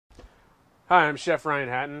Hi, I'm Chef Ryan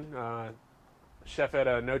Hatton, chef at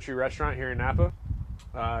a No Tree restaurant here in Napa.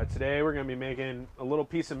 Today we're going to be making a little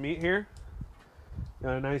piece of meat here.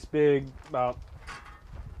 Got a nice big, about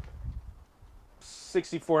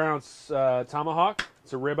 64-ounce tomahawk.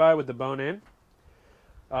 It's a ribeye with the bone in.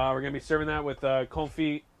 We're going to be serving that with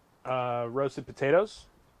confit roasted potatoes.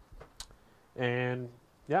 And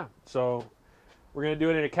yeah, so we're going to do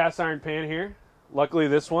it in a cast iron pan here. Luckily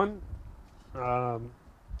this one,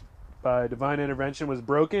 by divine intervention, was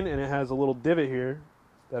broken, and it has a little divot here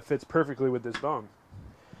that fits perfectly with this bone.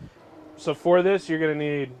 So for this, you're going to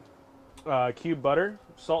need cube butter,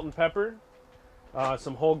 salt and pepper,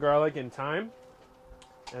 some whole garlic and thyme,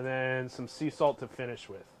 and then some sea salt to finish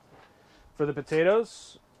with. For the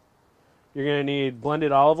potatoes, you're going to need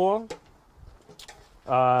blended olive oil.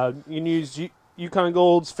 You can use Yukon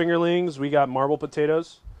Gold's fingerlings. We got marble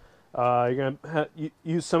potatoes. You're going to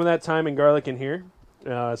use some of that thyme and garlic in here.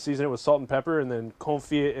 Season it with salt and pepper, and then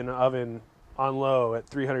confit it in the oven on low at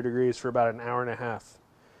 300 degrees for about an hour and a half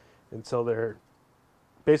until they're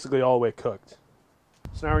basically all the way cooked.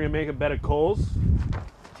 So now we're going to make a bed of coals.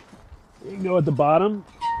 You can go at the bottom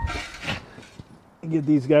and get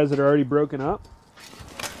these guys that are already broken up.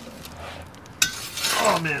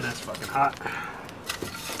 Oh man, that's fucking hot.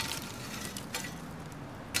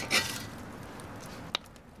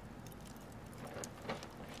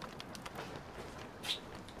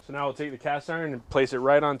 So now we'll take the cast iron and place it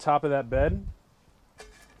right on top of that bed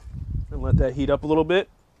and let that heat up a little bit.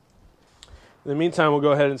 In the meantime, we'll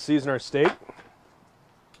go ahead and season our steak.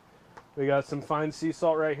 We got some fine sea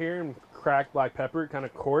salt right here and cracked black pepper, kind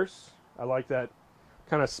of coarse. I like that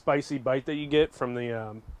kind of spicy bite that you get from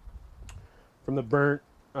the burnt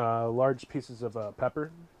large pieces of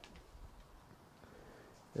pepper.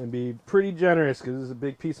 And be pretty generous because this is a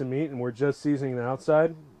big piece of meat and we're just seasoning the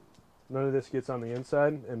outside. None of this gets on the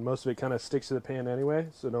inside, and most of it kind of sticks to the pan anyway,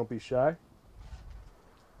 so don't be shy.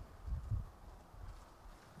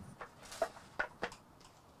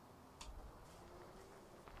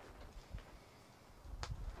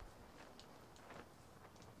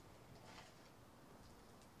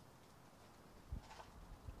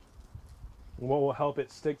 And what will help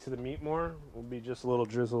it stick to the meat more will be just a little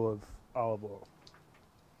drizzle of olive oil.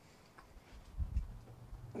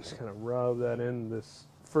 Just kind of rub that in this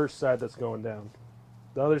first side that's going down.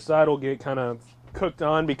 The other side will get kind of cooked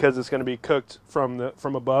on because it's going to be cooked from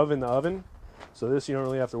above in the oven. So this you don't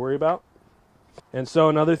really have to worry about. And so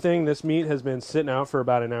another thing, this meat has been sitting out for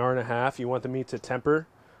about an hour and a half. You want the meat to temper.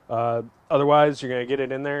 Otherwise, you're going to get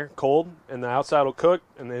it in there cold, and the outside will cook,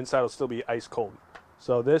 and the inside will still be ice cold.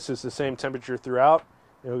 So this is the same temperature throughout.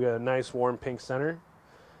 It'll get a nice warm pink center.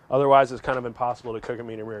 Otherwise, it's kind of impossible to cook a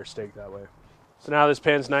medium rare steak that way. So now this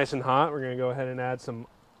pan's nice and hot. We're going to go ahead and add some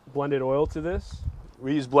blended oil to this.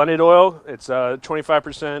 We use blended oil. It's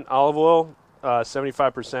 25% olive oil,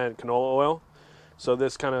 75% canola oil. So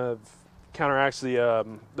this kind of counteracts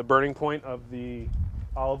the burning point of the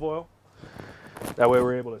olive oil. That way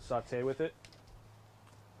we're able to saute with it.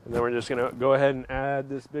 And then we're just going to go ahead and add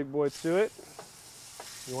this big boy to it.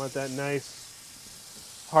 You want that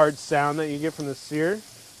nice hard sound that you get from the sear.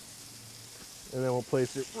 And then we'll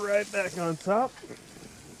place it right back on top.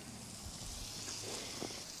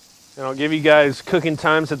 And I'll give you guys cooking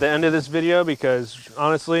times at the end of this video because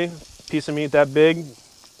honestly, piece of meat that big,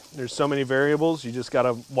 there's so many variables, you just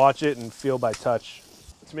gotta watch it and feel by touch.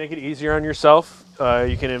 To make it easier on yourself,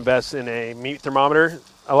 you can invest in a meat thermometer.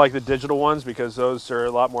 I like the digital ones because those are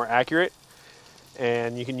a lot more accurate.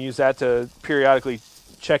 And you can use that to periodically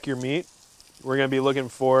check your meat. We're gonna be looking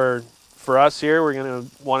for us here, we're gonna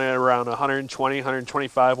want it around 120,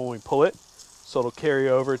 125 when we pull it. So it'll carry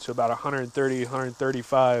over to about 130,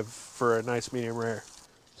 135 for a nice medium rare.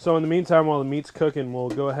 So in the meantime, while the meat's cooking, we'll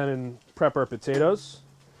go ahead and prep our potatoes.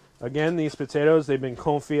 Again, these potatoes, they've been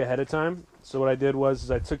confit ahead of time. So what I did was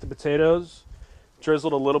I took the potatoes,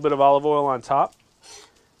 drizzled a little bit of olive oil on top,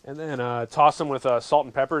 and then tossed them with salt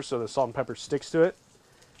and pepper so the salt and pepper sticks to it.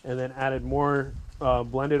 And then added more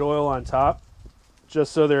blended oil on top,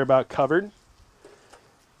 just so they're about covered.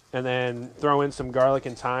 And then throw in some garlic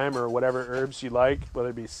and thyme or whatever herbs you like, whether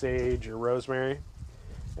it be sage or rosemary.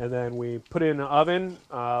 And then we put it in the oven.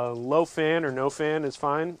 Low fan or no fan is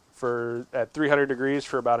fine at 300 degrees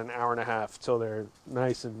for about an hour and a half till they're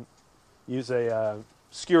nice, and use a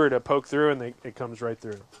skewer to poke through and it comes right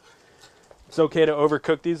through. It's okay to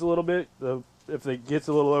overcook these a little bit. If it gets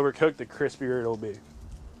a little overcooked, the crispier it'll be.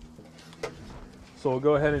 So we'll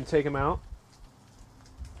go ahead and take them out.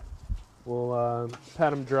 We'll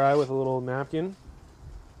pat them dry with a little napkin.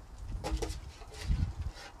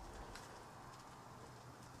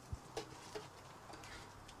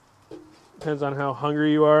 Depends on how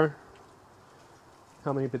hungry you are,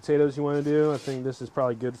 how many potatoes you want to do. I think this is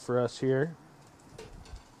probably good for us here.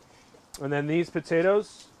 And then these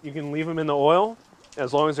potatoes, you can leave them in the oil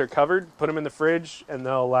as long as they're covered. Put them in the fridge, and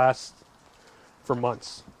they'll last for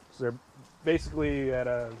months. So they're basically at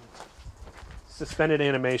a suspended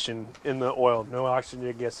animation in the oil. No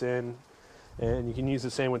oxygen gets in, and you can use the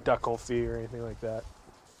same with duck confit or anything like that.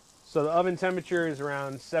 So the oven temperature is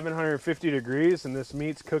around 750 degrees, and this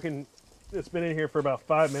meat's cooking. It's been in here for about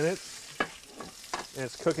 5 minutes, and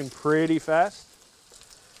it's cooking pretty fast.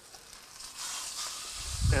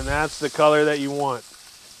 And that's the color that you want.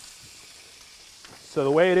 So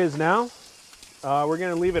the way it is now, we're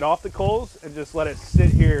going to leave it off the coals and just let it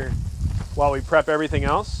sit here while we prep everything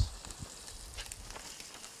else.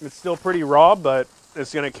 It's still pretty raw, but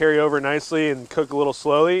it's going to carry over nicely and cook a little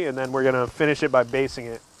slowly, and then we're going to finish it by basting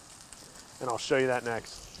it. And I'll show you that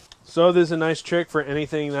next. So this is a nice trick for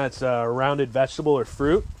anything that's a rounded vegetable or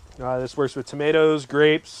fruit. This works with tomatoes,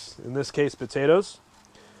 grapes, in this case potatoes.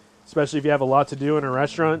 Especially if you have a lot to do in a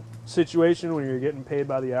restaurant situation when you're getting paid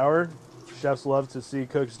by the hour. Chefs love to see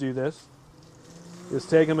cooks do this. Just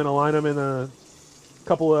take them and align them in a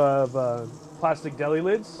couple of plastic deli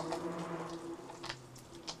lids.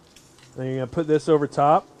 Then you're going to put this over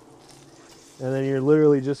top. And then you're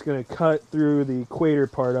literally just going to cut through the equator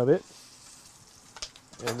part of it.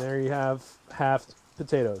 And there you have halved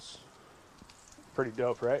potatoes. Pretty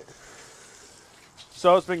dope, right?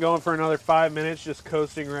 So it's been going for another 5 minutes, just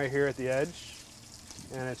coasting right here at the edge.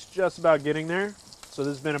 And it's just about getting there. So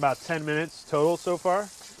this has been about 10 minutes total so far.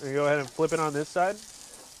 And go ahead and flip it on this side.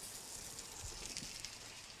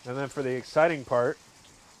 And then for the exciting part,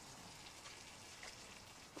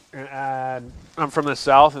 and add, I'm from the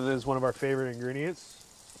South, and this is one of our favorite ingredients,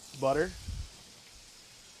 butter.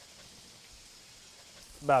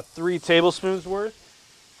 About 3 tablespoons worth.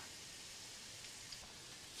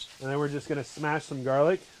 And then we're just going to smash some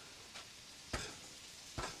garlic.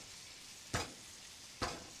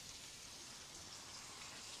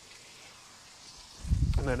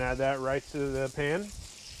 And then add that right to the pan.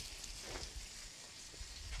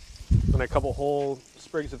 And a couple whole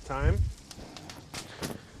sprigs of thyme.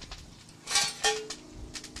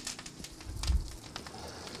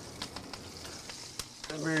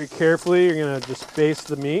 And very carefully, you're going to just baste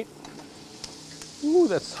the meat. Ooh,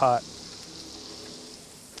 that's hot.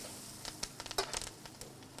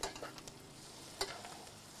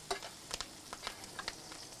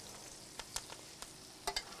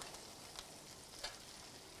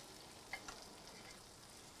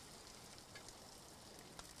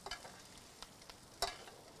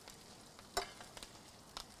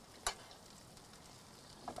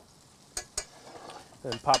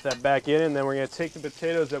 Then pop that back in, and then we're going to take the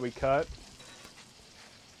potatoes that we cut.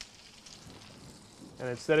 And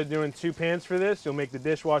instead of doing 2 pans for this, you'll make the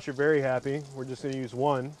dishwasher very happy. We're just going to use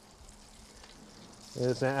 1. And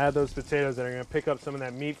just going to add those potatoes that are going to pick up some of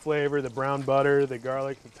that meat flavor, the brown butter, the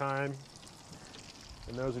garlic, the thyme.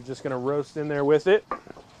 And those are just going to roast in there with it. And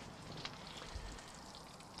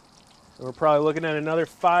we're probably looking at another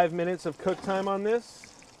 5 minutes of cook time on this.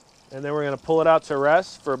 And then we're going to pull it out to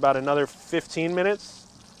rest for about another 15 minutes.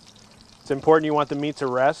 It's important you want the meat to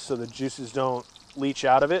rest so the juices don't leach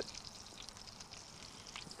out of it.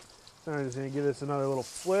 So I'm just going to give this another little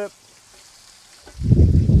flip.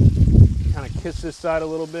 Kind of kiss this side a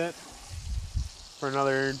little bit for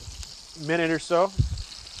another minute or so.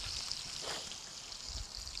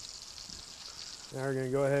 Now we're going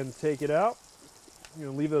to go ahead and take it out. I'm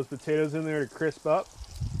going to leave those potatoes in there to crisp up.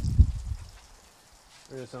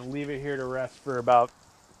 We're just going to leave it here to rest for about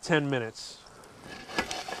 10 minutes.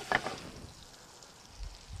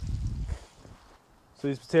 So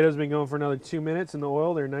these potatoes have been going for another 2 minutes in the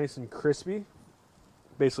oil. They're nice and crispy.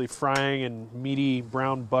 Basically frying in meaty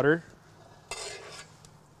brown butter.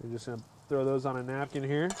 We're just going to throw those on a napkin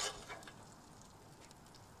here.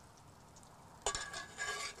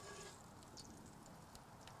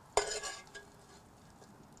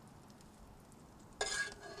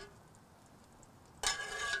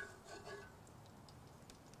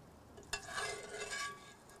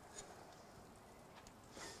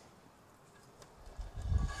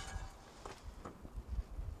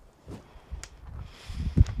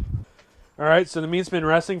 All right, so the meat's been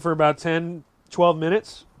resting for about 10, 12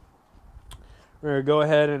 minutes. We're going to go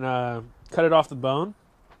ahead and cut it off the bone.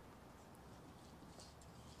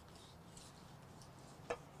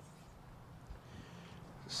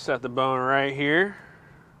 Set the bone right here.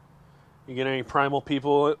 You get any primal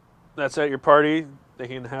people that's at your party, they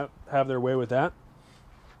can have their way with that.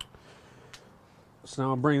 So now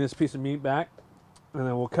I'll bring this piece of meat back, and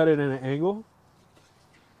then we'll cut it in an angle.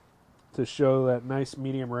 to show that nice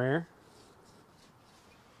medium rare.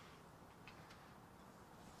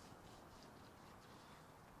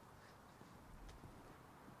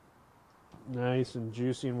 Nice and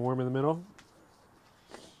juicy and warm in the middle.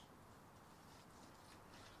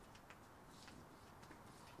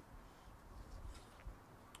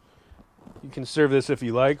 You can serve this if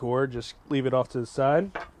you like, or just leave it off to the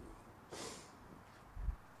side.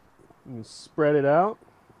 You can spread it out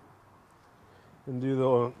and do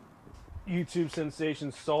the YouTube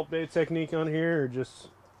sensation Salt Bay technique on here, or just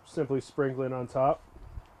simply sprinkle it on top.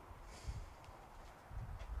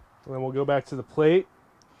 And then we'll go back to the plate.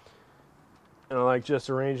 And I like just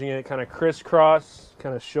arranging it kind of crisscross,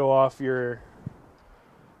 kind of show off your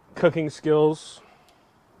cooking skills.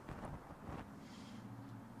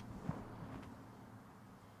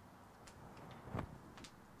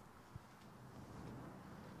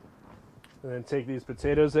 And then take these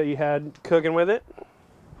potatoes that you had cooking with it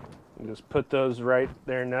and just put those right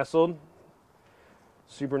there nestled.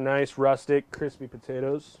 Super nice, rustic, crispy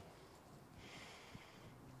potatoes.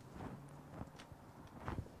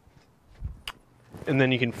 And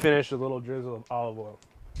then you can finish a little drizzle of olive oil.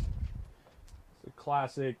 It's a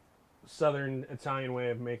classic Southern Italian way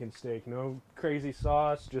of making steak. No crazy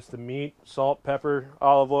sauce, just the meat, salt, pepper,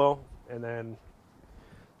 olive oil, and then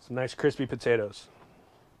some nice crispy potatoes.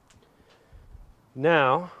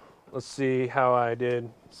 Now, let's see how I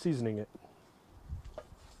did seasoning it.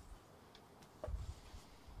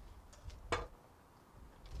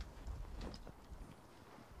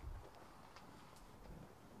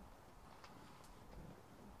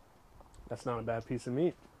 That's not a bad piece of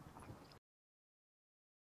meat.